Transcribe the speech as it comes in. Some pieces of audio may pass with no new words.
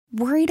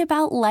Worried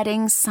about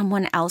letting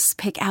someone else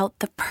pick out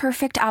the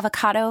perfect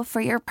avocado for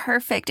your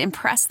perfect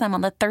impress them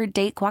on the third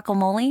date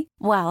guacamole?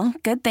 Well,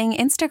 good thing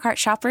Instacart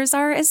shoppers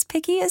are as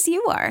picky as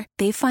you are.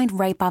 They find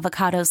ripe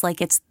avocados like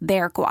it's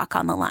their guac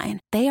on the line.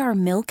 They are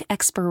milk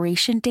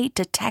expiration date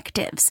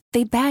detectives.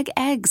 They bag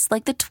eggs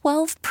like the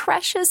 12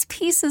 precious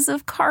pieces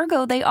of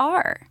cargo they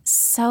are.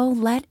 So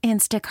let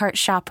Instacart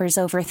shoppers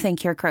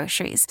overthink your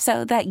groceries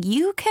so that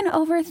you can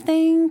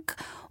overthink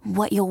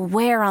what you'll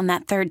wear on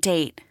that third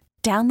date.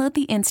 Download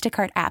the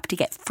Instacart app to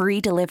get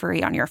free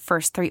delivery on your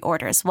first 3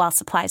 orders while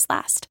supplies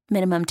last.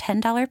 Minimum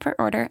 $10 per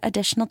order.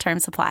 Additional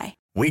terms apply.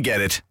 We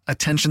get it.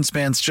 Attention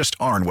spans just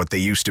aren't what they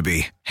used to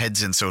be.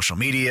 Heads in social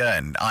media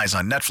and eyes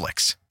on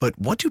Netflix. But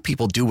what do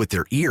people do with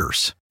their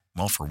ears?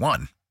 Well, for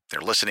one, they're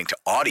listening to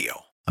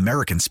audio.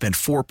 Americans spend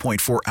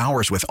 4.4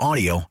 hours with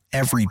audio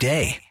every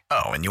day.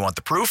 Oh, and you want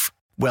the proof?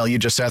 Well, you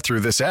just sat through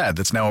this ad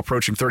that's now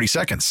approaching 30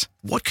 seconds.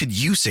 What could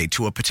you say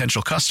to a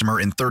potential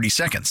customer in 30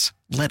 seconds?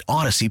 Let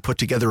Odyssey put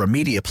together a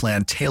media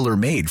plan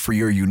tailor-made for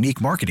your unique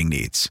marketing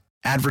needs.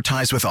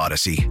 Advertise with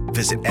Odyssey.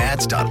 Visit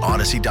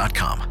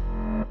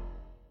ads.odyssey.com.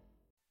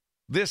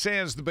 This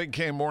is the Big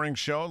K Morning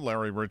Show.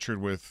 Larry Richard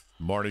with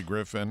Marty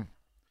Griffin.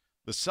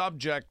 The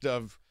subject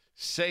of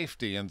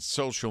safety and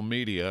social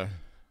media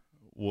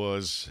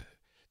was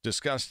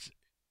discussed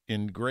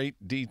in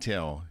great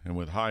detail and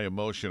with high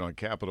emotion on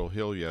Capitol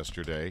Hill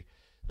yesterday.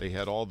 They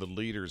had all the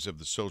leaders of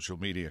the social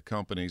media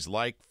companies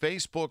like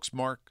Facebook's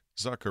Mark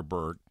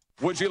Zuckerberg.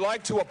 Would you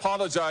like to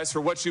apologize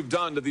for what you've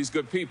done to these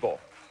good people?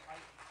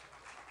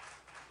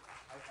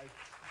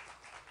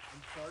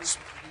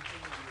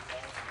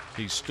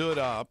 He stood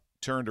up,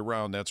 turned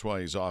around, that's why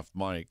he's off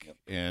mic,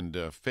 and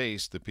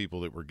faced the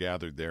people that were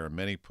gathered there. And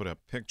many put up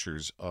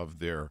pictures of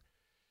their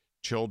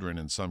children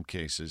in some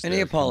cases. And he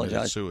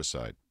apologized.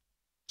 Suicide.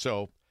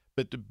 So,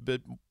 but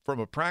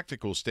from a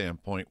practical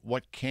standpoint,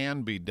 what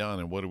can be done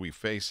and what are we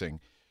facing?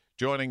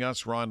 Joining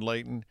us, Ron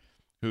Layton,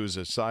 who's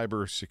a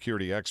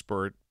cybersecurity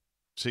expert,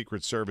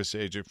 Secret Service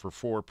agent for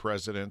 4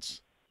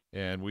 presidents,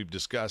 and we've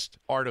discussed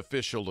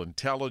artificial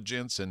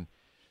intelligence and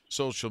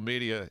social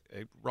media.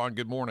 Hey, Ron,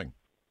 good morning.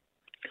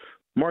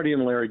 Marty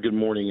and Larry, good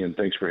morning, and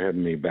thanks for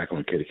having me back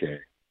on KDKA.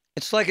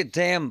 It's like a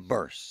dam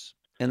bursts,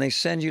 and they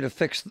send you to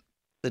fix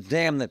the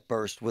dam that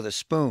burst with a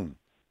spoon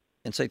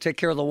and say, take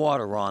care of the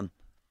water, Ron.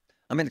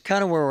 I mean,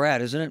 kind of where we're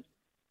at, isn't it?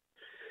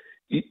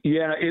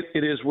 Yeah,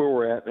 it is where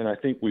we're at, and I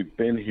think we've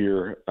been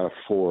here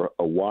for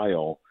a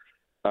while.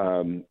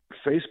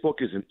 Facebook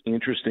is an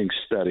interesting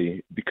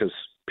study because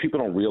people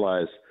don't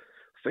realize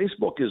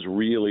Facebook is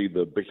really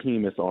the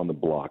behemoth on the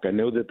block. I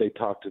know that they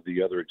talk to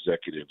the other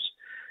executives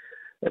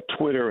at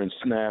Twitter and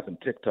Snap and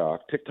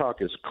TikTok.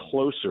 TikTok is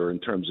closer in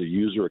terms of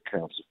user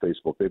accounts to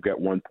Facebook. They've got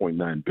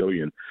 1.9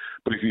 billion.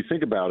 But if you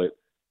think about it,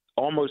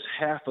 almost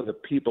half of the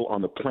people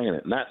on the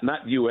planet,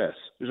 not U.S.,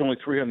 there's only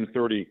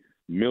 330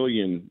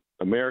 million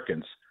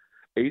Americans,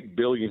 8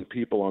 billion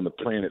people on the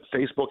planet.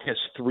 Facebook has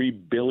 3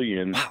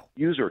 billion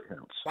user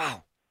accounts.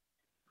 Wow.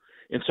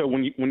 And so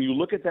when you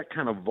look at that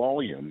kind of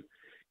volume,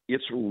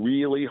 it's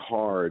really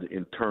hard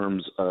in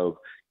terms of,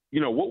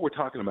 what we're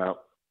talking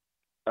about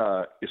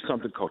is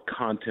something called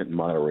content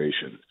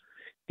moderation.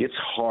 It's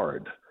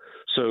hard.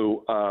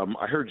 So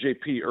I heard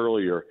JP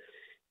earlier.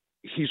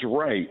 He's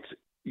right.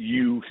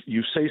 You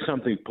say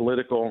something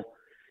political,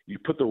 you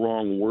put the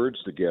wrong words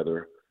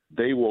together,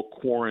 they will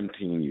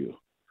quarantine you.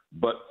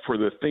 But for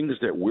the things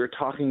that we're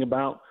talking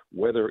about,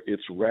 whether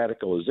it's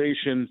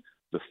radicalization,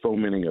 the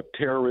fomenting of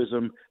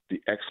terrorism, the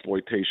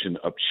exploitation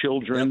of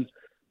children,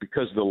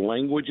 because the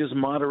language is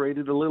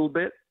moderated a little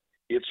bit,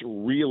 it's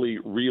really,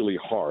 really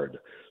hard.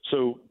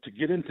 So to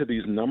get into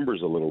these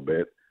numbers a little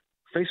bit,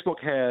 Facebook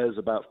has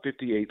about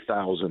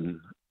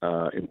 58,000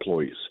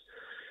 employees.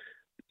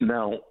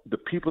 Now, the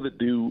people that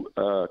do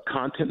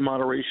content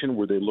moderation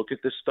where they look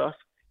at this stuff,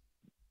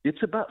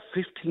 it's about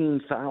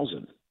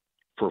 15,000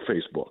 for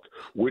Facebook,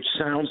 which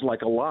sounds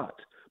like a lot,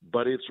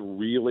 but it's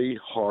really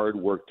hard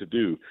work to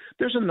do.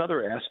 There's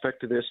another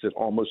aspect to this that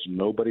almost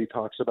nobody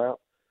talks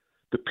about.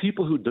 The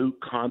people who do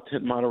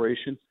content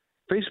moderation,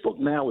 Facebook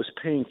now is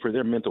paying for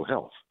their mental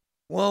health.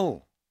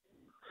 Whoa.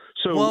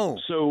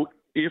 So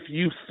if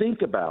you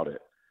think about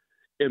it,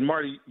 and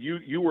Marty,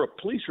 you were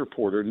a police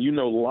reporter and you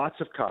know lots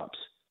of cops.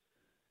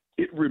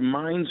 It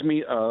reminds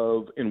me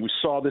of, and we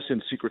saw this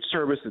in Secret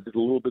Service that did a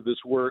little bit of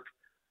this work,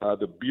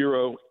 the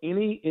Bureau,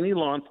 any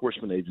law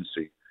enforcement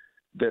agency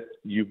that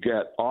you've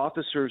got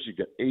officers, you've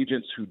got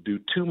agents who do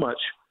too much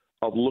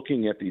of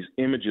looking at these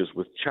images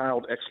with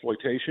child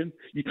exploitation.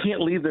 You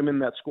can't leave them in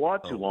that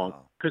squad too long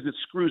because it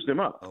screws them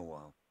up. Oh,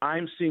 wow.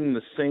 I'm seeing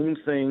the same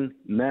thing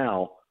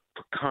now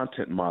for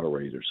content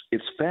moderators.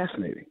 It's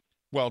fascinating.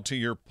 Well, to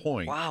your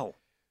point, wow,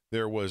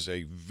 there was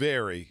a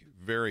very,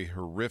 very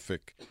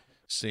horrific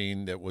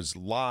scene that was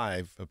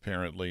live,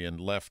 apparently,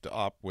 and left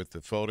up with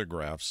the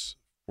photographs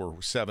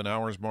for 7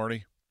 hours,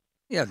 Marty?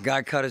 Yeah, a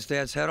guy cut his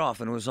dad's head off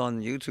and it was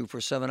on YouTube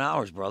for 7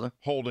 hours, brother.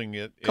 Holding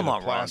it in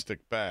a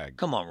plastic bag.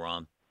 Come on,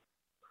 Ron.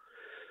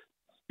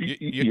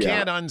 You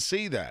can't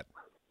unsee that.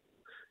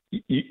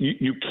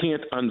 You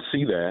can't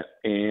unsee that.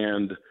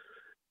 And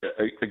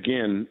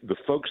again, the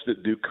folks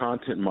that do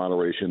content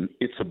moderation,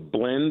 it's a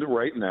blend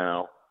right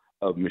now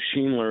of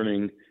machine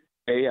learning,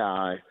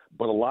 AI,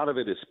 but a lot of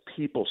it is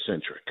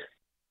people-centric.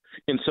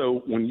 And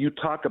so when you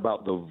talk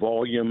about the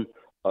volume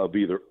of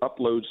either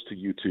uploads to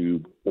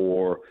YouTube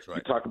or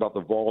you talk about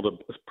the volume,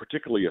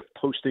 particularly of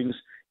postings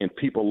and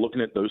people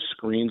looking at those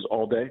screens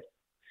all day,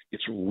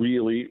 it's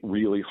really,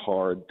 really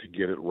hard to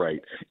get it right.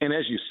 And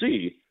as you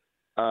see,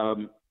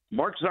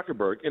 Mark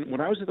Zuckerberg, and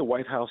when I was at the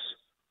White House,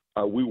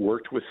 we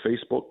worked with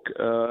Facebook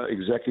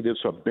executives.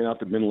 So I've been out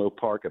to Menlo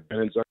Park. I've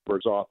been in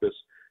Zuckerberg's office.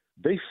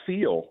 They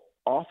feel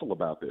awful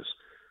about this.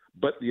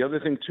 But the other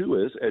thing,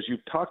 too, is, as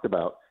you've talked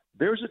about,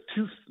 there's a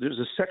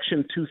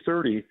Section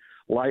 230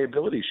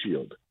 liability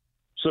shield.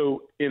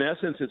 So in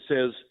essence, it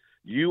says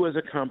you as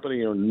a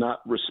company are not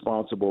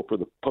responsible for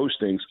the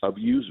postings of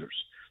users.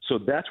 So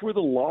that's where the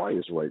law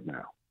is right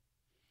now.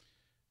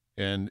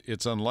 And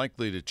it's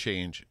unlikely to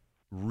change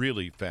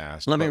really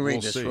fast. Let me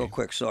read this real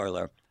quick. Sorry,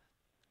 Larry.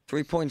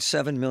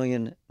 3.7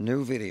 million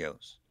new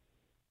videos.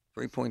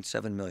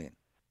 3.7 million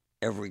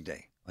every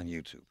day on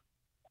YouTube.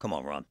 Come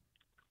on, Ron.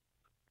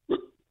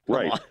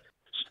 Right.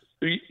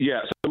 Yeah.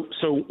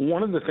 So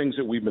one of the things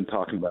that we've been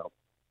talking about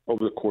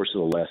over the course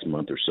of the last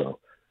month or so,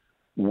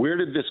 where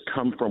did this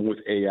come from with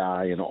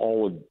AI and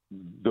all of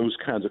those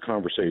kinds of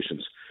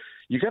conversations?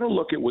 You got to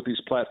look at what these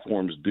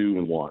platforms do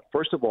and want.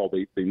 First of all,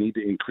 they need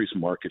to increase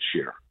market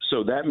share.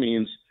 So that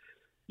means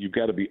you've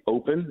got to be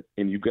open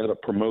and you've got to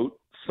promote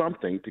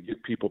something to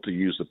get people to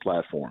use the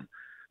platform.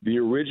 The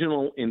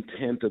original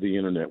intent of the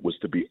internet was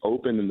to be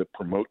open and to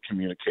promote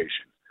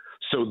communication.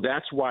 So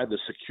that's why the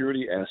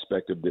security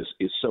aspect of this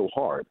is so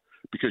hard,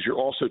 because you're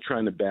also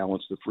trying to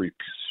balance the free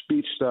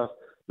speech stuff,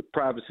 the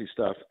privacy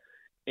stuff,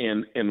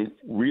 and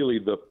really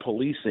the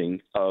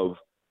policing of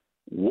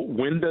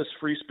when does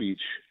free speech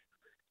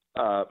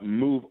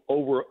move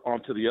over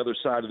onto the other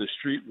side of the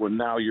street when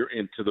now you're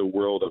into the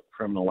world of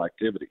criminal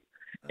activity.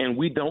 And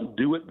we don't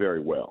do it very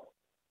well.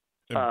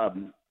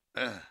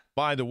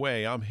 By the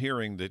way, I'm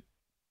hearing that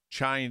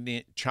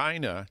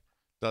China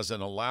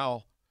doesn't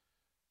allow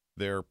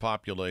their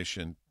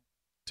population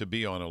to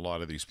be on a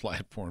lot of these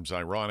platforms,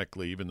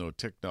 ironically, even though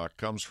TikTok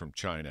comes from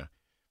China.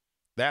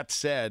 That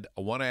said,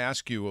 I want to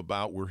ask you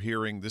about, we're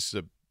hearing, this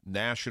is a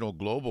national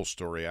global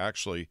story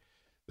actually,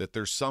 that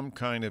there's some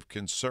kind of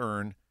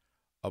concern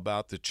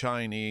about the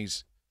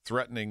Chinese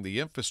threatening the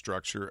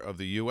infrastructure of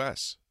the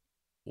U.S.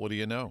 What do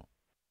you know?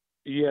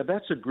 Yeah,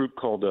 that's a group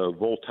called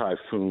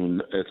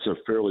Voltyphoon. It's a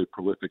fairly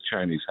prolific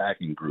Chinese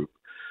hacking group.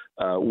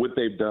 What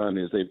they've done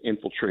is they've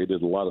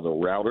infiltrated a lot of the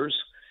routers.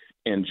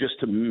 And just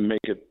to make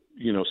it,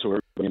 so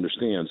everybody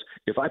understands,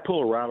 if I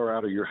pull a router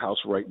out of your house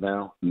right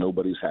now,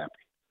 nobody's happy.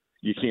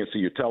 You can't see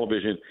your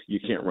television. You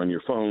can't run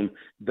your phone,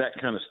 that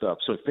kind of stuff.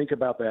 So think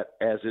about that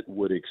as it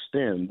would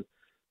extend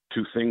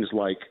to things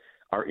like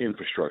our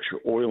infrastructure,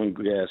 oil and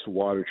gas,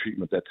 water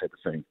treatment, that type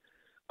of thing.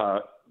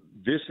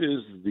 This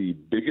is the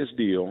biggest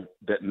deal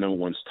that no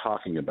one's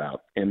talking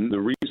about. And the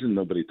reason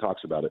nobody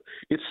talks about it,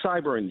 it's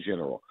cyber in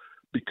general.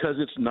 Because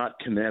it's not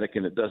kinetic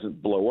and it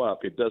doesn't blow up,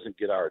 it doesn't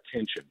get our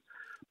attention.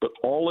 But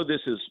all of this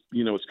is,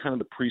 it's kind of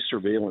the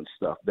pre-surveillance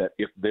stuff that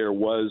if there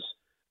was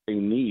a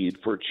need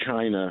for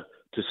China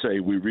to say,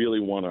 we really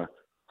want to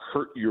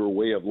hurt your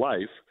way of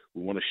life,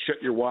 we want to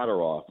shut your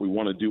water off, we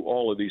want to do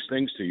all of these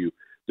things to you,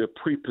 they're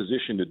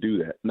pre-positioned to do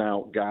that.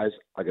 Now, guys,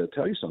 I got to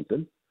tell you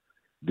something.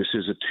 This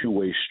is a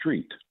two-way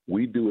street.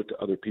 We do it to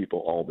other people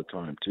all the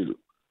time, too.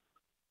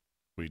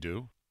 We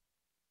do?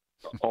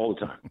 All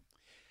the time.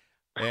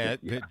 And,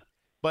 yeah.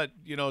 But,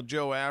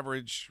 Joe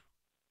Average,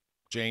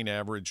 Jane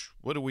Average,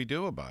 what do we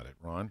do about it,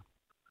 Ron?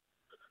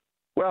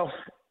 Well,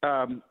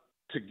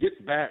 to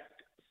get back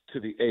to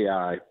the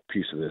AI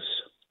piece of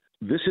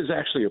this is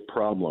actually a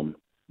problem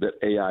that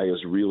AI is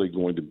really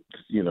going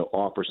to,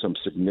 offer some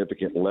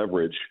significant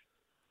leverage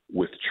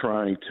with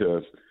trying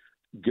to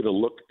get a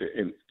look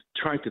and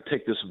trying to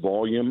take this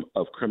volume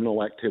of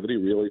criminal activity,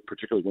 really,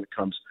 particularly when it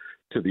comes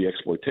to the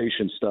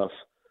exploitation stuff,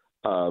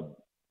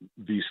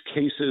 these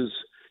cases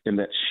in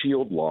that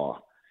SHIELD law.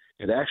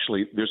 And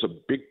actually, there's a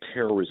big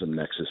terrorism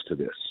nexus to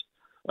this,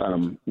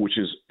 which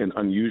is an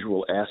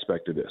unusual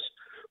aspect of this.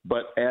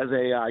 But as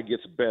AI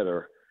gets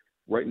better,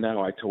 right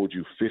now I told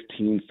you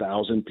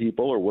 15,000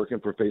 people are working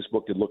for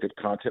Facebook to look at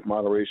content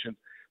moderation.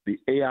 The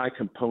AI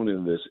component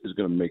of this is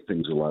going to make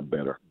things a lot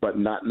better, but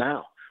not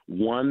now.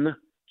 One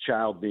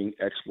child being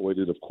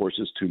exploited, of course,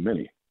 is too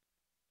many.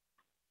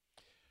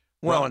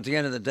 Well, at the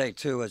end of the day,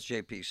 too, as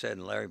JP said,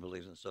 and Larry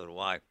believes, and so do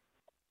I,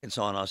 it's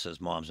on us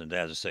as moms and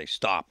dads to say,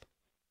 stop,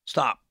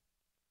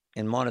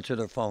 and monitor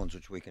their phones,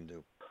 which we can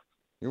do.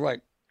 You're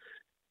right.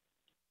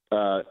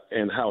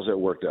 And how's that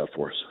worked out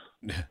for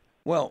us?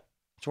 Well,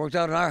 it's worked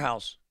out in our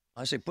house.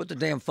 I say, put the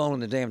damn phone in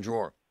the damn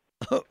drawer.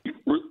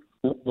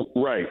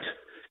 Right.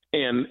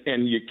 And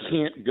you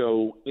can't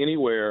go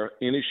anywhere,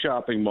 any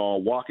shopping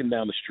mall, walking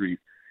down the street,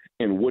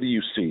 and what do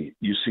you see?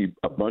 You see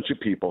a bunch of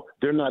people.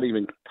 They're not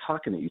even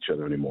talking to each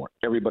other anymore.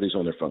 Everybody's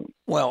on their phone.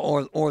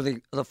 Well, or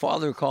the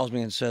father who calls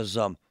me and says,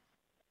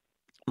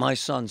 my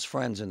son's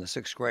friends in the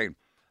 6th grade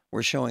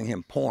were showing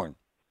him porn.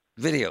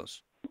 videos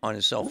on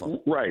his cell phone.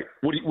 Right.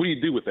 What do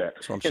you do with that?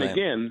 That's what I'm and saying.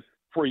 Again,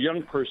 for a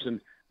young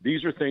person,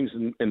 these are things,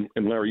 and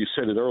Larry, you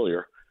said it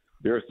earlier,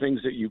 there are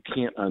things that you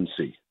can't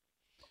unsee.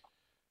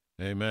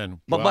 Amen.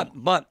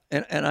 But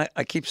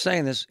I keep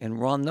saying this, and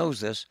Ron knows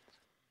this,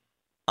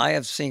 I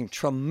have seen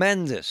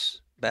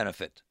tremendous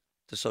benefit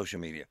to social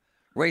media,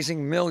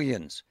 raising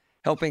millions,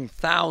 helping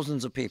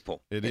thousands of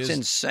people. It's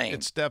insane.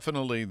 It's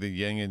definitely the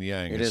yin and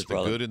yang. It's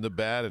the good and the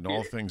bad and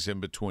all things in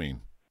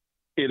between.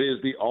 It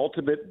is the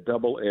ultimate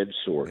double-edged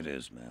sword. It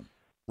is, man.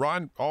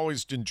 Ron,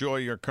 always enjoy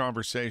your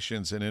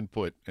conversations and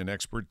input and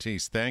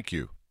expertise. Thank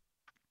you.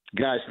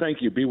 Guys,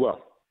 thank you. Be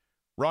well.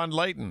 Ron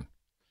Layton.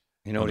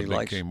 You know what he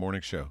likes? Big K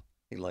Morning Show.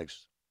 He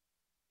likes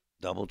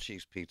double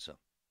cheese pizza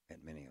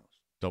at Minio's.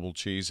 Double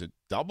cheese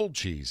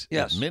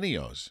Yes. at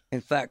Minio's.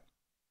 In fact,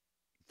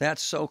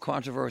 that's so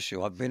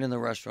controversial. I've been in the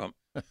restaurant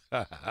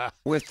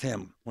with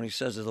him when he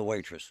says to the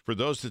waitress. For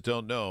those that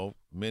don't know,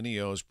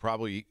 Minio's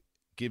probably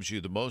gives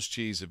you the most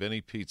cheese of any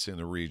pizza in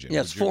the region.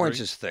 Yeah, it's 4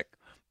 inches thick.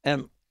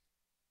 And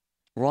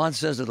Ron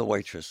says to the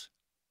waitress,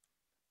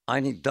 I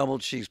need double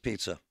cheese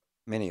pizza,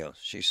 Minio's.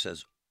 She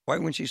says,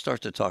 right when she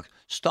starts to talk,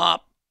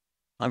 stop.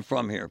 I'm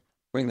from here.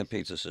 Bring the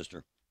pizza,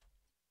 sister.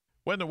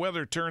 When the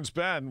weather turns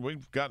bad,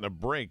 we've gotten a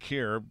break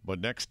here, but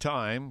next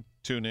time,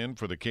 tune in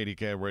for the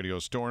KDKA Radio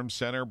Storm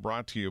Center,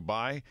 brought to you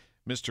by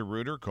Mr.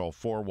 Rooter. Call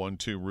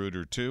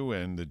 412-ROOTER-2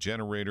 and the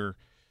Generator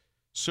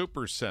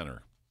Super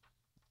Center.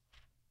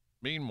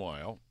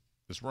 Meanwhile,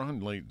 is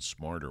Ron Layton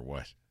smart or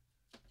what?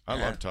 I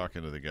love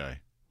talking to the guy.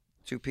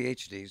 2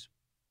 PhDs.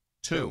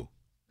 Two.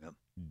 Yep.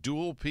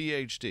 Dual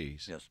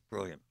PhDs. Yes,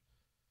 brilliant.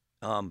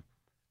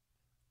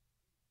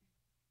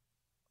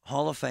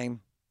 Hall of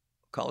Fame,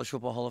 College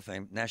Football Hall of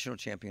Fame, national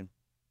champion.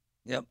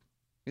 Yep.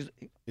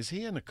 Is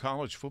he in the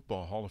College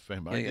Football Hall of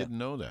Fame? I didn't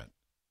know that.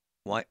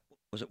 Why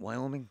was it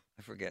Wyoming?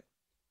 I forget.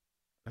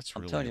 That's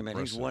really I'm telling you, man,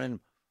 impressive. he's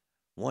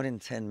one in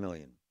 10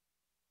 million.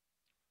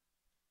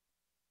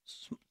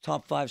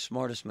 Top 5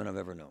 smartest men I've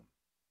ever known.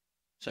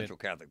 Central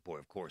Catholic boy,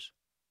 of course.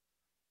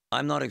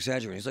 I'm not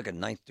exaggerating. He's like a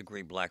 9th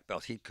degree black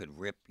belt. He could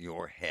rip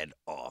your head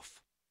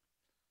off.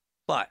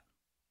 But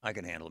I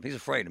can handle him. He's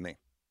afraid of me.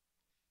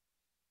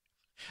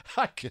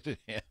 I could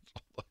handle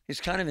it. He's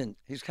kind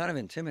of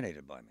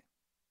intimidated by me.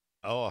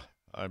 Oh,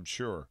 I'm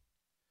sure.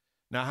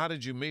 Now, how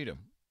did you meet him?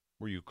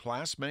 Were you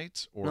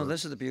classmates? Or No,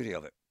 this is the beauty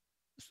of it.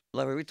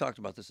 Larry, we talked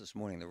about this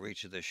morning, the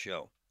reach of this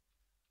show.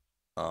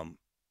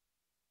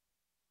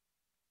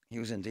 He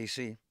was in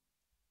D.C.,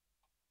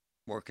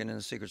 working in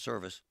the Secret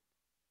Service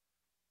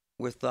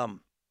with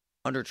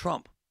under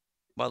Trump.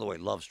 By the way,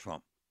 loves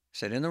Trump.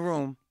 Said in the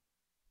room,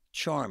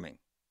 charming,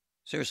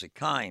 seriously,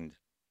 kind.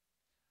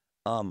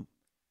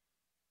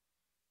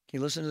 He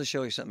listened to the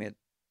show. He sent me a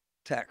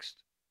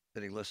text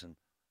that he listened.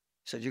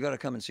 He said, you got to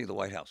come and see the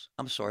White House.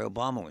 I'm sorry,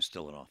 Obama was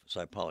still in office.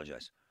 I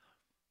apologize.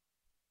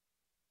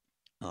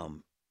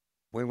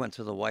 We went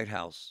to the White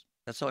House.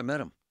 That's how I met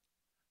him.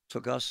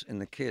 Took us and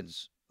the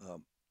kids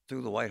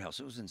through the White House.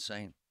 It was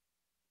insane.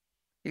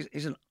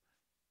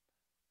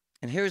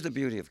 And here's the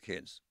beauty of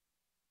kids.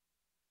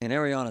 And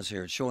Ariana's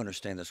here, and she'll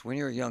understand this. When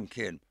you're a young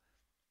kid,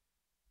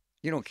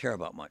 you don't care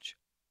about much.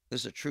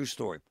 This is a true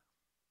story.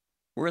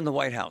 We're in the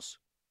White House,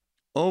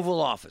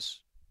 Oval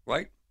Office,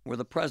 right where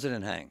the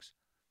president hangs.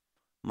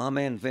 My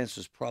man Vince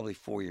was probably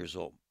 4 years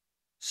old,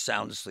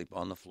 sound asleep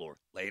on the floor,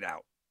 laid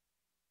out.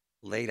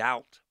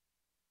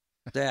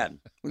 Dad,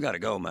 we got to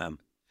go, man.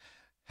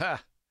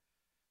 Ha!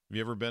 Have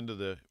you ever been to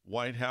the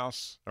White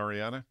House,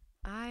 Ariana?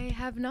 I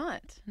have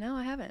not. No,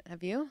 I haven't.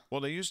 Have you? Well,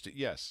 they used to,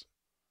 yes,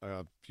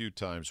 a few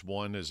times.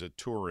 One as a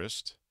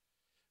tourist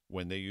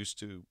when they used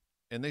to,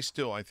 and they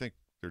still, I think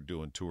they're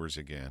doing tours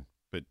again.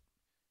 But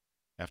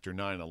after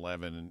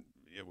 9/11,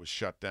 it was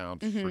shut down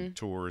for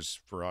tours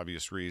for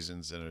obvious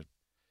reasons, and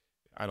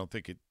I don't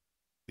think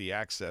the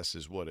access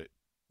is what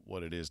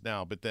it is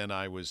now. But then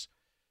I was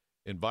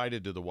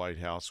invited to the White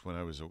House when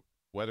I was a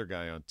weather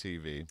guy on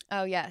TV.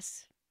 Oh,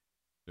 yes.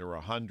 There were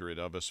 100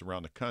 of us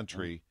around the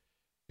country,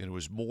 and it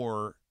was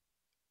more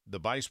the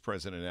Vice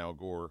President, Al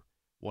Gore,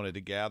 wanted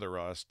to gather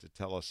us to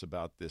tell us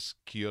about this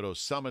Kyoto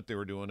summit they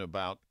were doing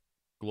about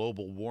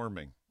global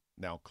warming,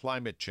 now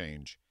climate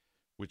change,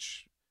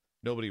 which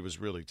nobody was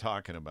really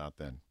talking about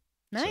then.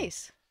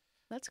 Nice. So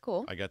that's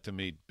cool. I got to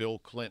meet Bill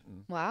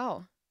Clinton.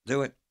 Wow.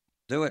 Do it.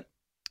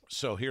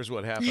 So here's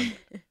what happened.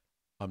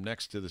 I'm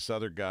next to this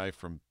other guy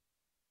from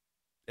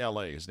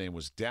L.A. His name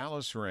was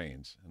Dallas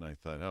Raines. And I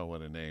thought, oh,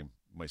 what a name.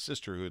 My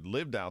sister, who had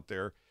lived out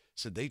there,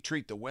 said they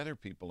treat the weather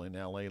people in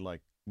L.A.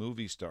 like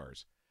movie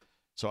stars.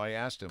 So I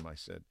asked him, I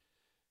said,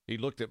 he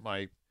looked at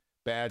my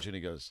badge and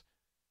he goes,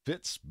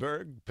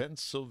 Pittsburgh,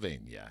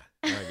 Pennsylvania.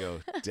 And I go,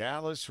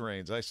 Dallas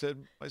Raines. I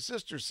said, my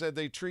sister said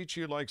they treat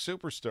you like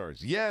superstars.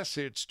 Yes,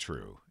 it's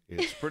true.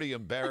 It's pretty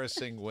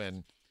embarrassing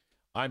when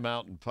I'm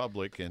out in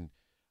public and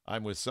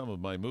I'm with some of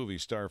my movie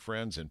star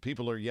friends and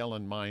people are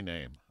yelling my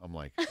name. I'm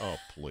like, oh,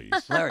 please.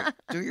 Larry,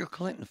 do your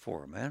Clinton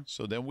for him, man.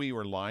 So then we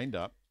were lined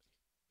up.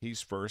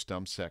 He's first,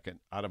 I'm second,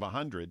 out of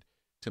 100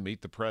 to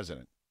meet the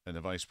president and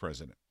the vice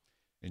president.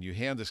 And you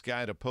hand this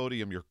guy at a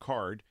podium your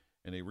card,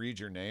 and they read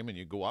your name, and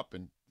you go up,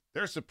 and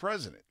there's the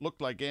president.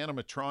 Looked like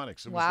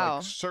animatronics. It was Wow.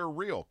 like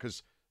surreal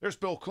because there's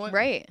Bill Clinton.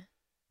 Right.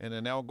 And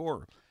then Al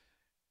Gore.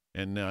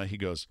 And he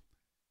goes,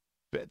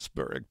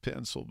 Pittsburgh,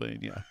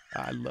 Pennsylvania.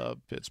 I love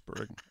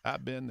Pittsburgh.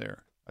 I've been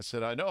there. I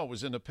said, I know. It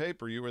was in the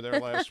paper. You were there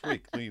last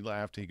week. And he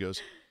laughed. He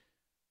goes,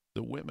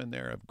 the women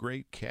there have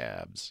great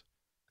calves.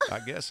 I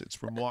guess it's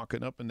from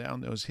walking up and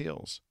down those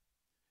hills.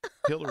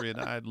 Hillary and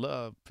I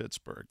love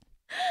Pittsburgh.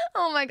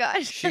 Oh my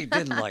gosh. She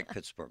didn't like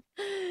Pittsburgh.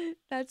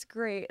 That's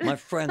great. My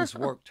friends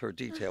worked her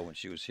detail when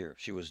she was here.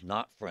 She was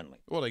not friendly.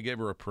 Well, they gave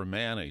her a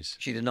Primanis.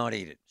 She did not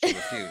eat it. She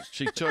refused.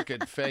 She took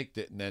it, faked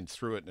it, and then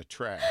threw it in the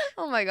trash.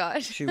 Oh my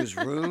gosh. She was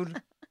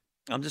rude.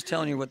 I'm just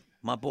telling you what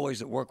my boys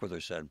that work with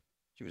her said.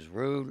 She was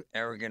rude,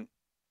 arrogant.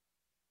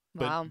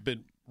 Wow. But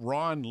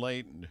Ron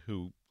Layton,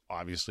 who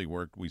obviously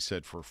worked, we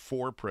said, for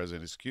 4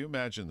 presidents, can you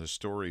imagine the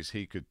stories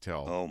he could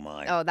tell? Oh,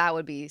 my. Oh, that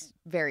would be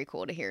very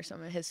cool to hear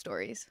some of his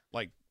stories.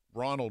 Like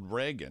Ronald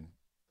Reagan,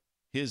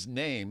 his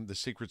name, the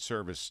Secret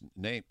Service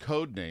name,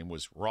 code name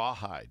was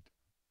Rawhide,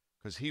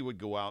 because he would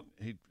go out,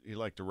 he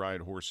liked to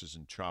ride horses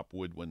and chop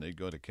wood when they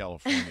go to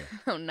California.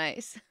 Oh,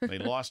 nice. They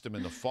lost him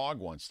in the fog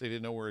once. They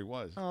didn't know where he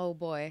was. Oh,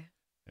 boy.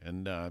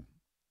 And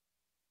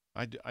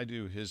I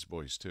do his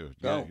voice, too.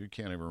 Go. Yeah, you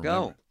can't even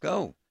remember.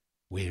 Go.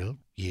 Well,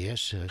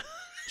 yes,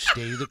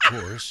 stay the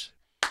course.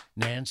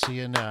 Nancy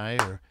and I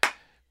are,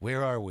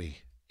 where are we?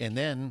 And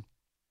then,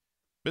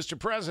 Mr.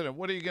 President,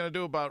 what are you going to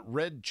do about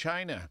Red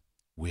China?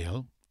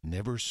 well,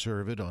 never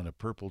serve it on a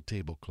purple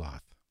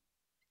tablecloth.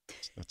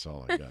 That's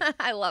all I got.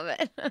 I love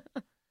it.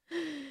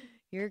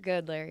 You're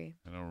good, Larry.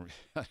 I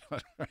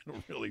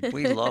don't really.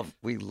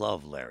 We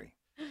love Larry.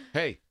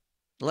 Hey,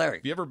 Larry.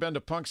 have you ever been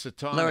to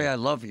Punxsutawney? Larry, I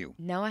love you.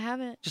 No, I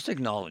haven't. Just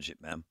acknowledge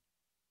it, man.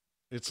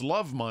 It's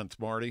Love Month,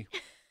 Marty.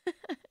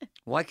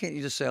 Why can't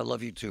you just say I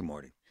love you too,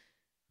 Marty?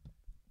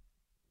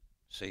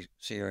 See,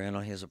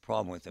 Ariana, he has a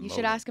problem with him. You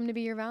should ask him to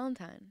be your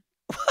Valentine.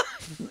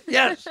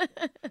 Yes.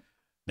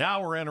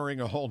 Now we're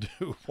entering a whole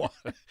new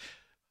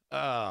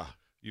one.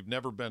 You've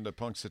never been to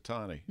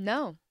Punxsutawney.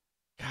 No.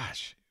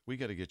 Gosh, we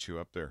got to get you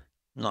up there.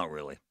 Not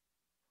really.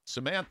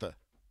 Samantha,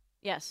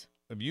 Yes.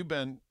 have you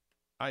been?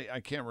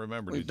 I can't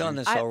remember. We've Did done you-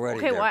 this I- already.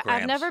 okay, there, well, I've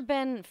Gramps. never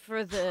been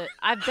for the.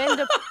 I've been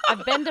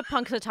to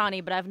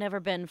Punxsutawney, but I've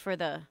never been for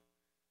the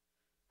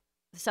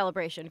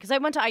celebration because I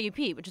went to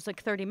IUP, which is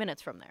like 30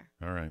 minutes from there.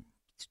 All right.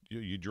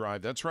 You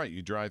drive. That's right.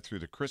 You drive through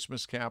the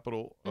Christmas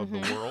capital of the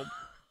world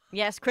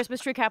Yes,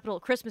 Christmas tree capital,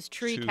 Christmas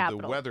tree to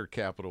capital, the weather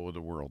capital of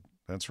the world.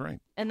 That's right.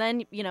 and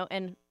then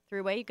and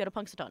throughway you go to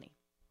Punxsutawney.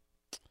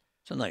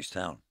 It's a nice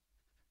town.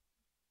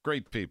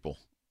 Great people.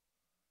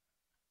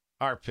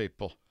 Our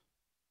people.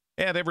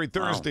 And every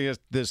Thursday at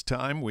this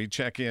time, we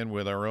check in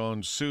with our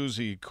own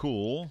Suzie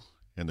Cool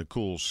and the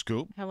Cool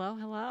Scoop.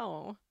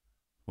 Hello.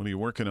 What are you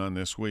working on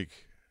this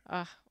week?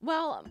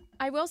 Well,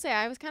 I will say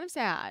I was kind of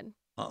sad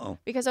Uh-oh.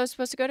 because I was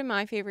supposed to go to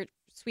my favorite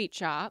sweet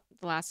shop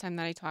the last time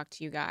that I talked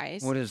to you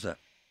guys. What is that?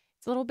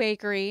 It's a little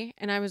bakery,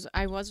 and I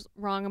was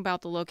wrong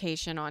about the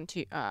location on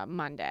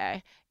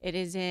Monday. It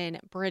is in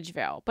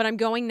Bridgeville, but I'm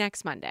going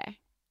next Monday,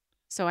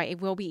 so I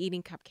will be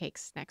eating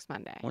cupcakes next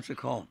Monday. What's it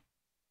called?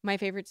 My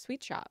favorite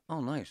sweet shop. Oh,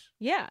 nice.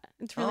 Yeah,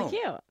 it's really Oh.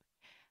 cute.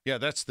 Yeah,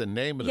 that's the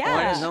name of the Yeah. Oh,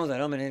 I place. didn't know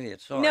that. I'm an idiot.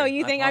 Sorry. No,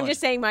 you I think I'm apologize.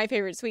 just saying my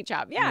favorite sweet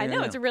shop. Yeah, I Yeah, know.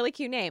 no. It's a really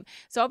cute name.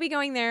 So I'll be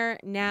going there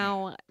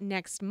now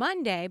next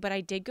Monday, but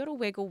I did go to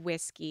Wiggle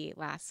Whiskey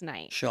last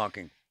night.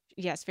 Shocking.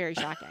 Yes, very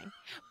shocking.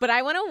 But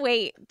I want to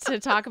wait to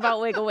talk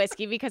about Wiggle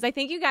Whiskey because I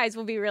think you guys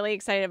will be really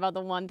excited about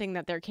the one thing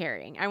that they're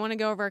carrying. I want to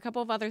go over a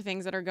couple of other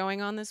things that are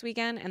going on this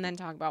weekend and then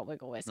talk about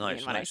Wiggle Whiskey Nice,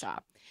 and what I nice. saw.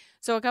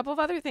 So a couple of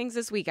other things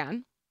this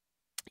weekend.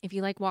 If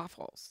you like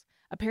waffles,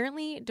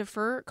 apparently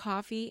Defer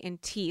Coffee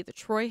and Tea, the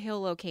Troy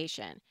Hill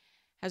location,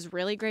 has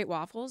really great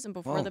waffles. And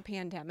before Whoa. the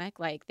pandemic,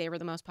 like they were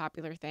the most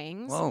popular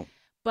things. Whoa.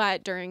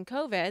 But during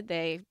COVID,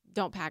 they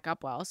don't pack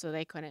up well, so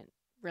they couldn't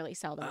really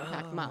sell them and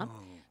pack them up. Oh.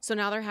 So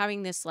now they're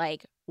having this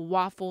like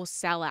waffle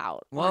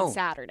sellout Whoa. on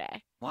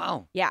Saturday.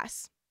 Wow.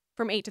 Yes,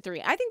 from 8 to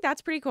 3. I think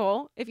that's pretty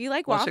cool. If you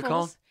like What's it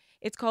waffles, called?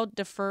 it's called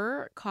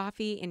Defer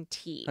Coffee and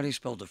Tea. How do you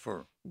spell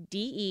defer?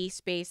 DE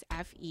space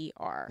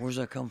FER. Where's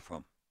that come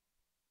from?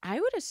 I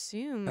would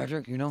assume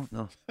Patrick, you know?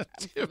 No.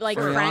 like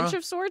Ariana? French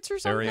of sorts or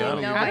something. Ariana?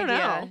 No I don't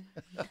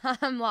idea.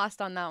 I'm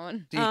lost on that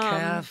one.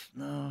 Decaf?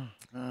 No.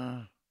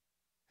 know.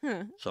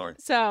 Huh. Sorry.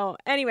 So,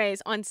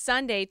 anyways, on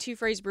Sunday, Two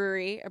Phrase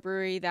Brewery, a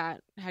brewery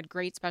that had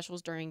great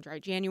specials during Dry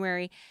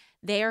January,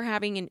 they are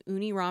having an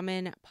uni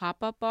ramen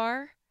pop-up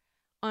bar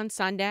on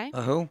Sunday.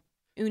 Who?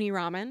 Uni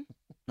ramen.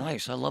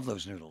 Nice. I love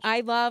those noodles. I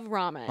love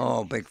ramen.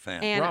 Oh, big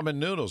fan. And Ramen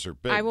noodles are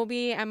big. I will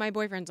be at my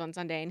boyfriend's on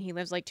Sunday, and he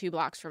lives like 2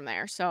 blocks from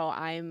there. So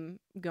I'm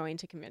going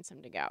to convince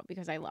him to go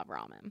because I love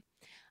ramen.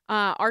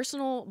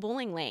 Arsenal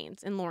Bowling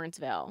Lanes in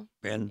Lawrenceville.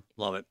 Ben,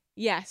 love it.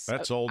 Yes.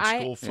 That's old I-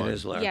 school fun. It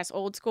is, Larry. Yes,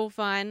 old school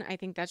fun. I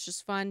think that's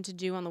just fun to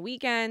do on the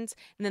weekends.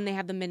 And then they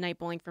have the midnight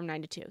bowling from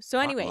 9 to 2. So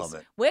anyways, love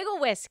it. Wiggle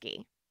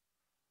Whiskey.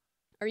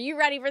 Are you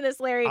ready for this,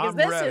 Larry? Because I'm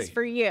this ready. is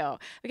for you.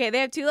 Okay, they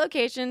have 2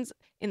 locations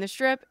in the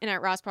Strip and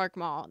at Ross Park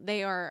Mall.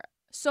 They are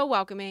so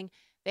welcoming.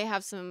 They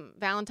have some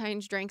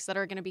Valentine's drinks that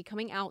are going to be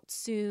coming out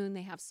soon.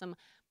 They have some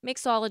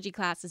mixology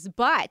classes.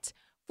 But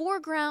for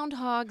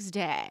Groundhog's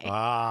Day,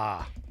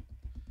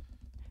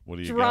 what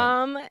do you got?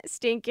 drum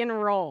stinkin'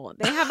 roll.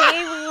 They have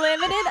a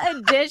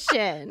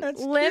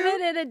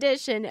limited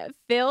edition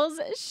Phil's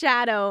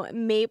Shadow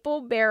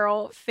Maple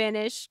Barrel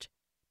finished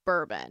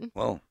bourbon.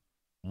 Whoa.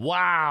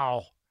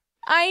 Wow.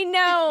 I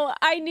know.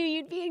 I knew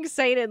you'd be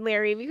excited,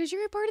 Larry, because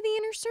you're a part of the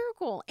inner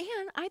circle.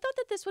 And I thought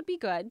that this would be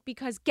good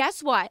because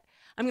guess what?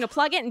 I'm going to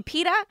plug it. And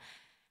PETA,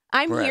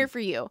 I'm Brad. here for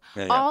you.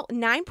 Yeah. All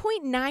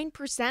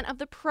 9.9% of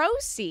the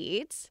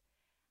proceeds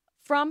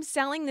from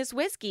selling this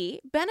whiskey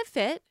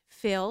benefit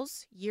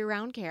Phil's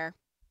year-round care.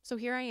 So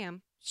here I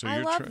am. So I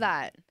love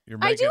that.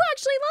 I do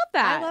actually love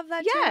that. I love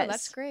that yes. too.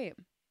 That's great.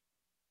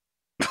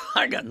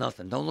 I got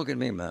nothing. Don't look at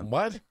me, man.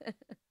 What?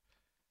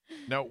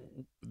 Now,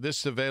 this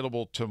is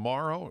available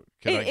tomorrow?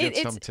 Can I get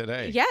some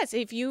today? Yes,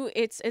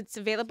 it's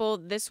available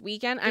this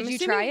weekend. Did you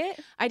try it?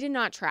 I did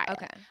not try it.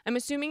 Okay. I'm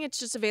assuming it's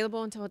just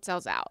available until it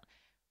sells out.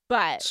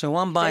 But So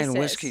I'm buying this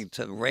whiskey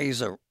to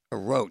raise a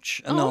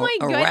roach. Oh, No, my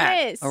a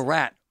goodness.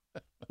 rat.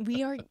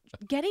 we are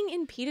getting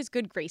in PETA's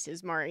good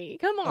graces, Marty.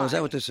 Come on. Oh, is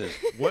that what this is?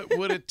 What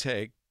would it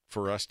take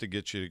for us to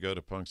get you to go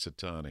to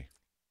Punxsutawney?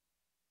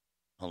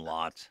 A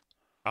lot.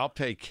 I'll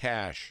pay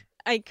cash.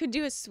 I could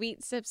do a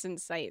sweet sips and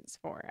sights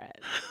for it,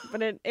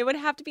 but it would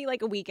have to be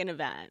like a weekend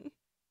event.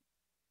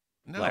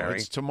 No, Larry.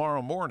 it's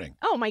tomorrow morning.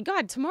 Oh my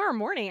God, tomorrow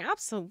morning?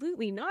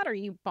 Absolutely not. Are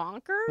you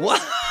bonkers?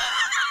 What?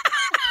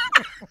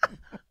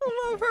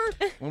 I love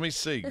her. Let me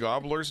see.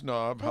 Gobbler's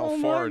Knob, how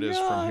Oh, far my it is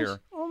from gosh. here.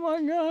 Oh,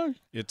 my gosh.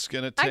 It's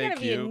going to I take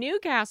gotta be in you.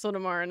 Newcastle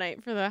tomorrow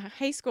night for the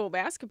high school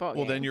basketball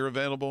Well, game. then you're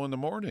available in the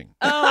morning.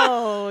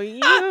 Oh,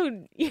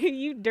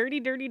 you dirty,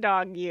 dirty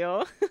dog,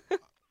 you.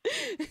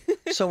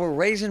 So we're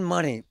raising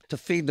money to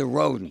feed the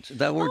rodents.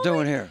 That we're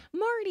doing here.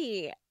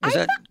 Marty, I Is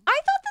that-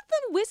 thought that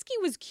the whiskey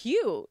was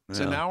cute. It's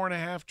an hour and a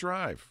half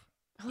drive.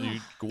 You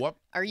go up,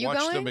 Are you watch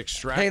going? them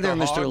extract Hey there,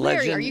 the Mr. hog. Legend.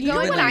 Larry, are you You've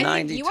going? been But there I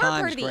think 90 you are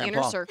part times, of the inner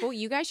Grandpa. circle.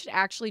 You guys should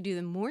actually do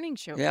the morning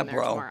show Yeah, from there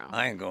bro. tomorrow.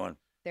 I ain't going.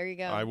 There you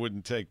go. I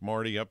wouldn't take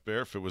Marty up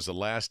there if it was the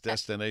last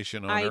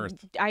destination on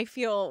earth. I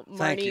feel Thank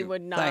Marty you.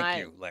 would not Thank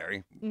you,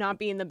 Larry. not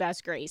be in the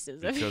best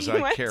graces if Because he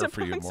I went care to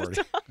for you,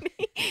 Marty.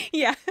 Punxsutawney.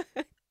 Yeah,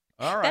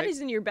 All right. that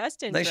is in your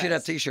best interest. They should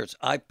have T-shirts.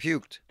 I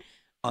puked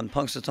on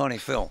Punxsutawney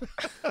Phil.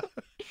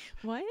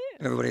 What?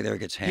 Everybody there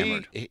gets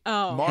hammered.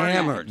 Oh. Marty,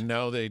 Hammered.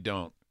 No, they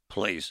don't.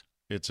 Please.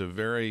 It's a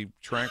very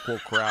tranquil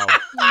crowd.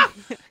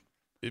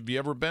 Have you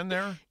ever been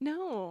there?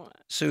 No.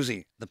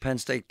 Susie, the Penn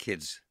State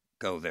kids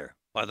go there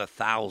by the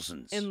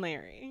thousands And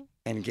Larry.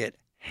 and get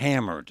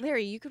hammered.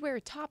 Larry, you could wear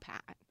a top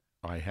hat.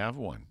 I have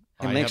one.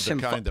 It I makes have him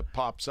the fu- kind that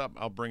pops up.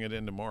 I'll bring it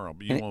in tomorrow,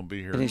 but you And- won't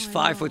be here. And he's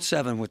I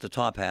 5'7" with the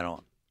top hat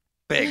on.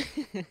 Big.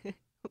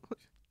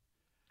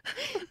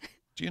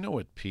 Do you know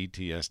what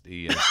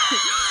PTSD is?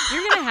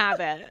 You're gonna have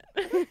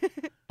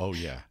it. Oh,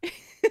 yeah.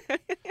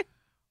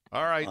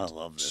 All right. I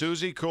love this.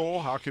 Suzie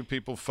Cool, how can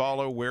people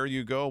follow where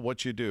you go,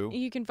 what you do?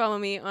 You can follow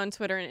me on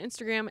Twitter and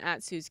Instagram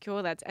at Suzie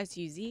Cool. That's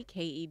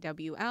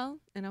SUZKEWL,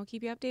 and I'll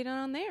keep you updated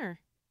on there.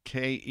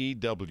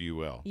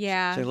 KEWL.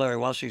 Yeah, Say, Larry,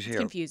 while she's it's here,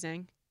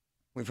 confusing.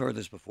 we've heard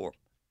this before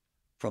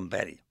from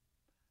Betty.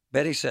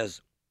 Betty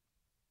says,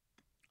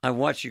 I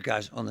watch you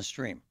guys on the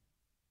stream.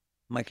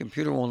 My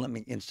computer won't let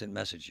me instant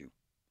message you.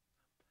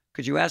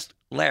 Could you ask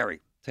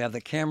Larry to have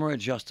the camera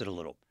adjusted a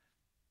little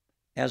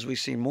as we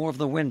see more of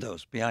the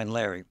windows behind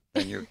Larry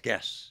than your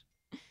guests?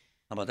 How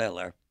about that,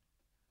 Larry?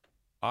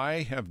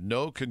 I have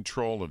no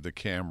control of the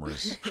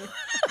cameras.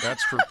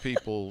 That's for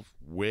people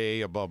way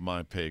above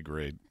my pay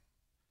grade.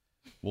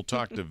 We'll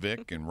talk to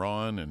Vic and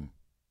Ron and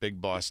Big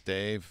Boss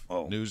Dave,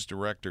 Whoa. News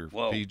Director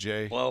Whoa.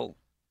 PJ. Whoa.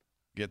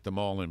 Get them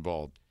all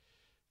involved.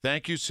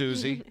 Thank you,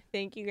 Susie.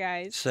 Thank you,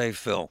 guys. Say,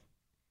 Phil.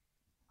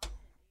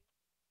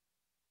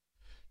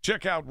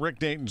 Check out Rick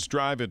Dayton's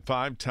Drive at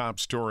 5 top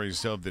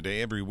stories of the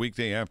day every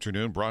weekday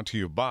afternoon, brought to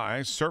you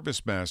by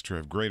Service Master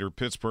of Greater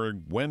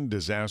Pittsburgh. When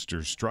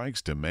disaster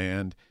strikes,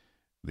 demand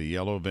the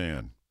yellow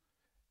van.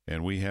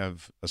 And we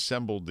have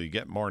assembled the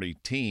Get Marty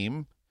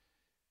team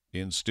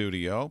in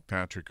studio.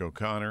 Patrick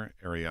O'Connor,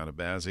 Ariana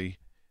Bazzi.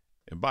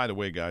 And by the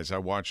way, guys, I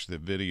watched the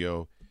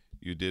video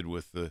you did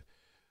with the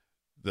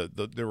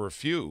there were a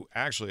few.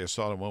 Actually, I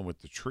saw the one with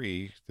the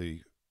tree.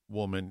 The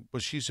woman,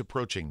 she's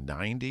approaching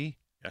 90.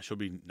 Yeah, she'll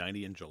be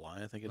 90 in July,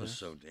 I think it That was is.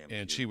 so damn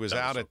And cute. she was That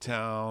was out so of cool.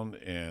 town,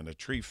 and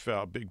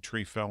a big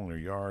tree fell in her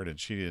yard, and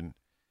she didn't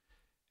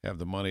have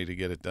the money to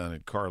get it done.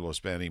 And Carlos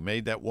Benny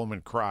made that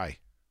woman cry.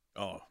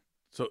 Oh,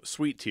 so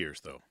sweet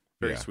tears, though.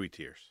 Very Yeah. sweet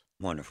tears.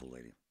 Wonderful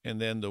lady. And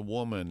then the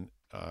woman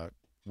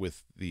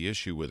with the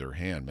issue with her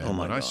hand, man. Oh,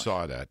 my when I gosh.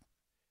 saw that,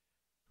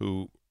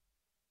 who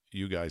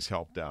you guys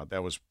helped out,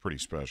 that was pretty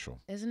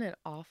special. Isn't it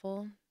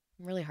awful?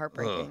 Really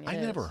heartbreaking. I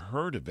It never is.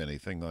 heard of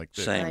anything like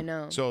this. Same. I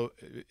know. So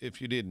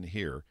if you didn't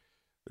hear,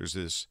 there's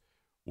this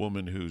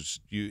woman who's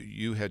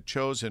you had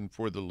chosen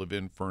for the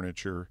live-in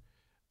furniture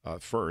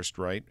first,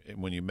 right?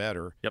 And when you met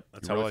her, Yep,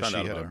 that's you how we realized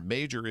found she out had about a her.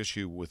 major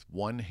issue with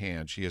one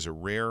hand. She has a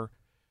rare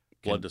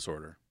Blood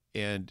disorder.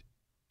 and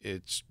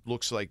it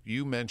looks like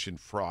you mentioned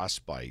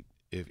frostbite.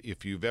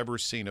 If you've ever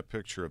seen a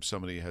picture of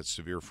somebody who has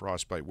severe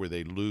frostbite where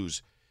they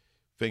lose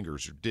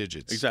fingers or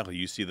digits. Exactly.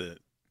 You see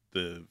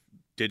the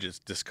digits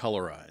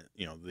discolorize.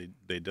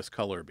 They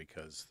discolor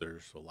because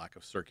there's a lack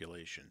of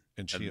circulation.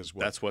 And she has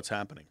what? That's what's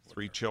happening.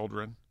 3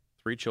 children?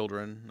 3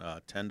 children,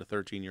 10 to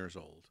 13 years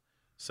old,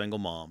 single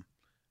mom,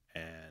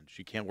 and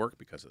she can't work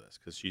because of this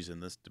because she's in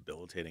this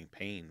debilitating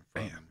pain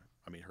from,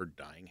 her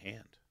dying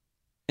hand.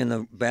 In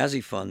the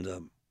Bazzi Fund,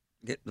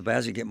 the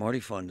Bazzi Get Marty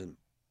Fund, and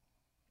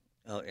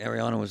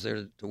Ariana was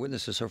there to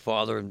witness this. Her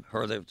father and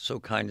her, they're so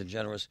kind and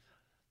generous,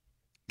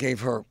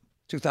 gave her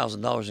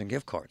 $2,000 in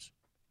gift cards.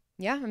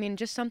 Yeah,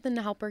 just something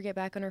to help her get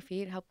back on her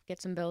feet, help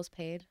get some bills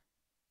paid.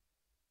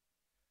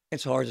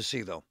 It's hard to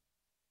see, though.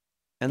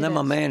 And then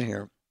my man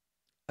here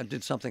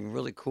did something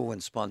really cool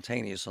and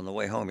spontaneous on the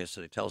way home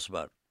yesterday. Tell us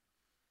about it.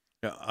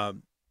 Yeah,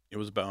 it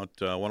was about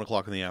 1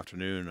 o'clock in the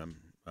afternoon.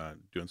 I'm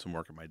doing some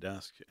work at my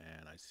desk,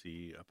 and I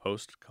see a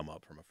post come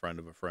up from a friend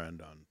of a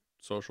friend on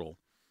social,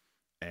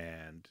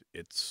 and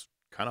it's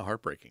kind of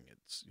heartbreaking.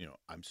 It's,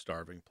 I'm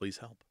starving, please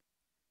help.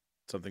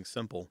 Something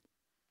simple.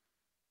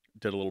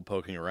 Did a little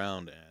poking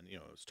around, and, it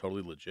was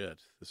totally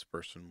legit. This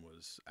person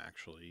was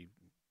actually,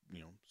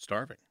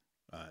 starving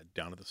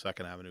down at the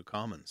 2nd Avenue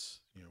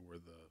Commons, where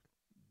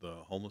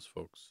the homeless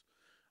folks,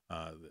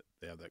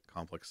 they have that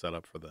complex set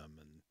up for them,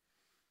 and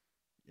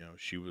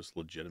she was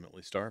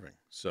legitimately starving.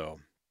 So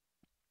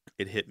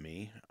it hit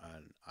me,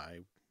 and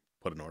I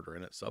put an order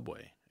in at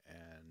Subway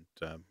and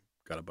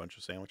got a bunch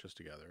of sandwiches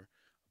together,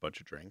 a bunch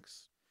of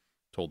drinks,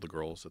 told the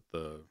girls at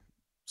the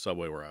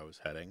Subway where I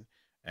was heading,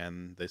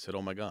 and they said,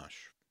 "Oh my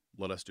gosh,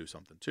 let us do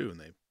something too,"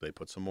 and they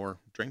put some more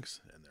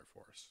drinks in there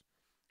for us,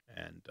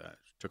 and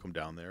took them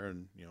down there,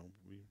 and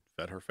we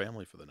fed her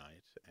family for the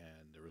night,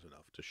 and there was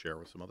enough to share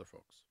with some other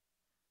folks.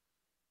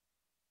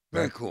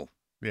 Very cool.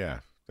 Yeah,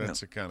 that's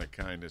the kind of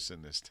kindness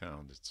in this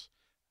town.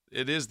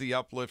 It is the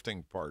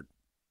uplifting part.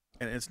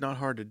 And it's not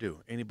hard to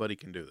do. Anybody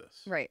can do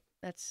this. Right.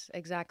 That's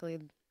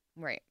exactly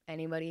right.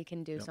 Anybody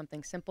can do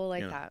something simple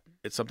like that.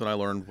 It's something I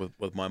learned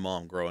with my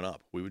mom growing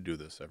up. We would do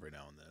this every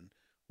now and then.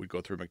 We'd go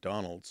through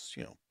McDonald's,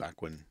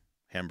 back when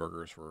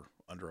hamburgers were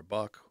under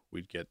 $1,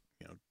 we'd get,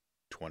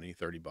 $20,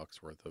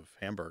 $30 worth of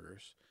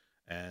hamburgers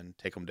and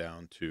take them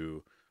down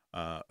to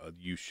a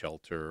youth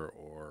shelter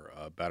or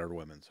a battered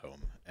women's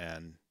home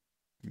and,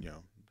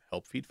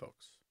 help feed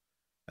folks.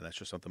 And that's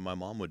just something my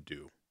mom would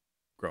do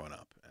growing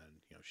up. And,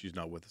 she's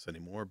not with us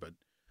anymore, but.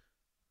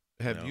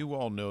 Have you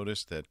all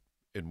noticed that,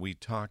 and we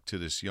talked to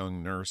this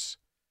young nurse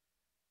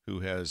who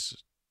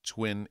has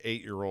twin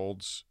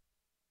 8-year-olds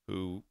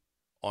who,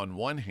 on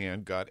one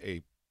hand, got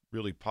a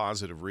really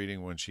positive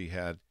reading when she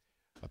had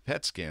a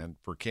PET scan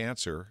for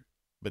cancer,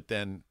 but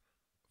then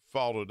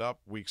followed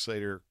up weeks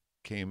later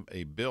came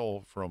a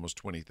bill for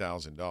almost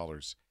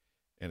 $20,000,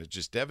 and it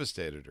just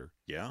devastated her.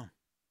 Yeah.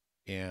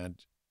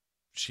 And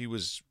she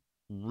was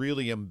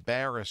really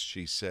embarrassed,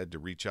 she said, to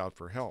reach out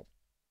for help,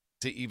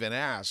 to even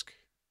ask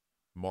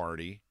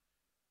Marty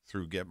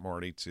through Get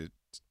Marty to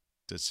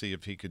see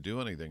if he could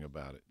do anything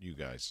about it, you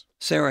guys.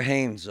 Sarah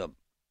Haynes,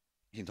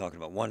 you're talking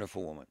about,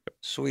 wonderful woman,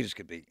 sweet as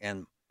could be.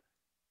 And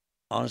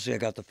honestly, I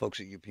got the folks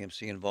at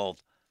UPMC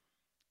involved.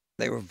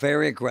 They were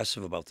very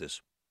aggressive about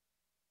this.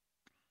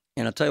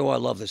 And I'll tell you why I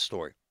love this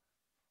story.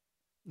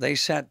 They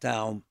sat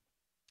down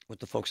with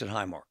the folks at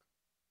Highmark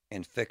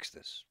and fixed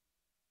this.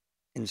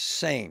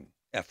 Insane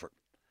effort.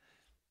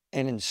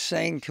 An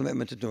insane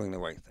commitment to doing the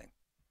right thing.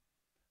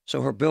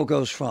 So her bill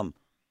goes from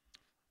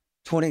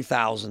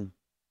 $20,000,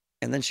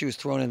 and then she was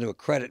thrown into a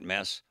credit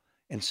mess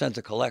and sent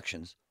to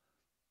collections,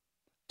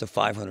 to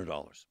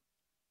 $500.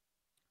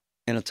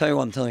 And I'll tell you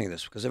why I'm telling you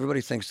this, because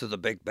everybody thinks they're the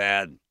big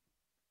bad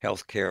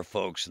healthcare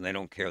folks, and they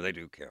don't care. They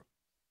do care.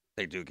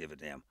 They do give a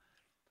damn.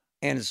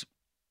 And it's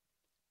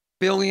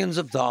billions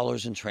of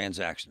dollars in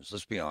transactions,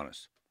 let's be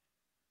honest.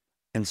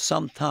 And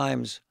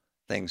sometimes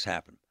things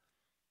happen.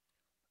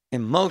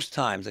 And most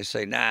times they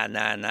say, nah,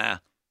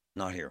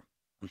 not here.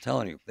 I'm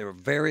telling you, they were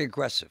very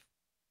aggressive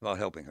about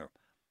helping her.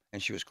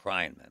 And she was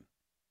crying, man.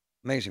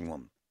 Amazing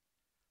woman.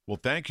 Well,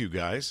 thank you,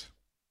 guys.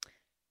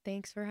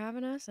 Thanks for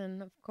having us,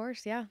 and of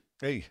course,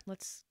 Hey,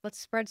 let's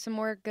spread some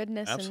more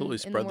goodness. Absolutely, in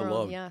spread the the world.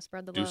 love. Yeah,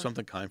 spread the Do love.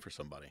 something kind for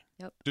somebody.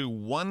 Yep. do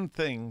one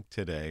thing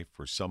today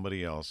for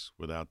somebody else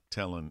without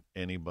telling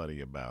anybody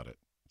about it.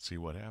 See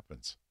what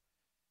happens.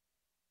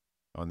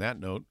 On that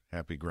note,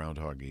 happy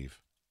Groundhog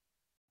Eve.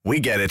 We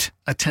get it.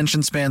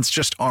 Attention spans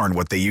just aren't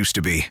what they used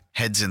to be.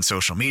 Heads in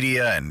social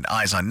media and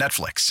eyes on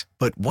Netflix.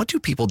 But what do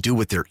people do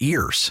with their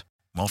ears?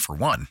 Well, for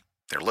one,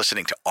 they're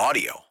listening to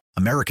audio.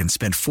 Americans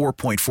spend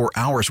 4.4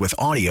 hours with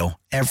audio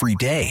every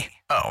day.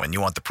 Oh, and you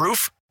want the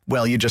proof?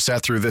 Well, you just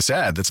sat through this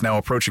ad that's now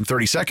approaching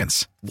 30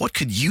 seconds. What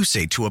could you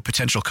say to a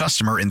potential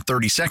customer in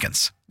 30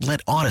 seconds?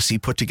 Let Odyssey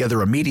put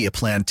together a media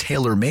plan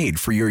tailor-made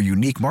for your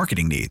unique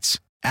marketing needs.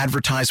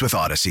 Advertise with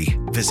Odyssey.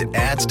 Visit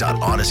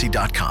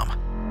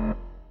ads.odyssey.com.